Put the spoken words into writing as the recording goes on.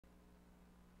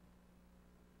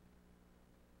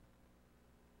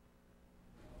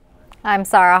I'm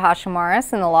Sarah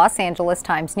Hashim-Waris in the Los Angeles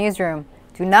Times newsroom.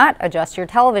 Do not adjust your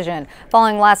television.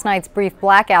 Following last night's brief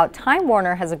blackout, Time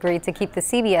Warner has agreed to keep the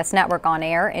CBS network on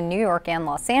air in New York and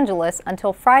Los Angeles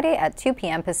until Friday at 2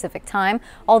 p.m. Pacific time,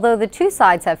 although the two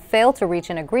sides have failed to reach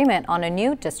an agreement on a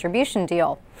new distribution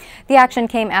deal. The action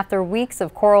came after weeks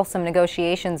of quarrelsome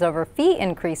negotiations over fee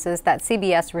increases that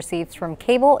CBS receives from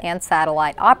cable and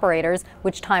satellite operators,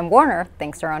 which Time Warner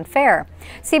thinks are unfair.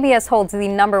 CBS holds the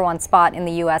 #1 spot in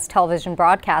the U.S. television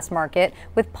broadcast market,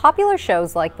 with popular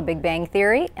shows like The Big Bang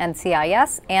Theory,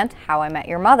 NCIS, and How I Met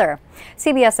Your Mother.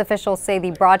 CBS officials say the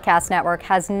broadcast network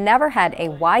has never had a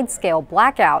wide-scale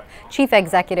blackout. Chief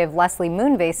Executive Leslie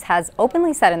Moonves has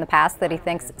openly said in the past that he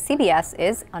thinks CBS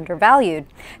is undervalued.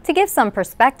 To give some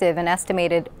perspective, an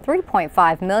estimated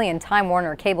 3.5 million Time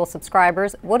Warner cable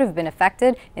subscribers would have been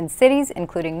affected in cities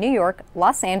including New York,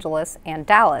 Los Angeles, and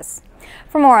Dallas.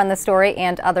 For more on the story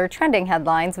and other trending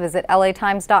headlines, visit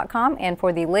LAtimes.com, and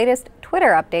for the latest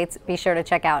Twitter updates, be sure to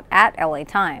check out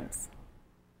 @LATimes.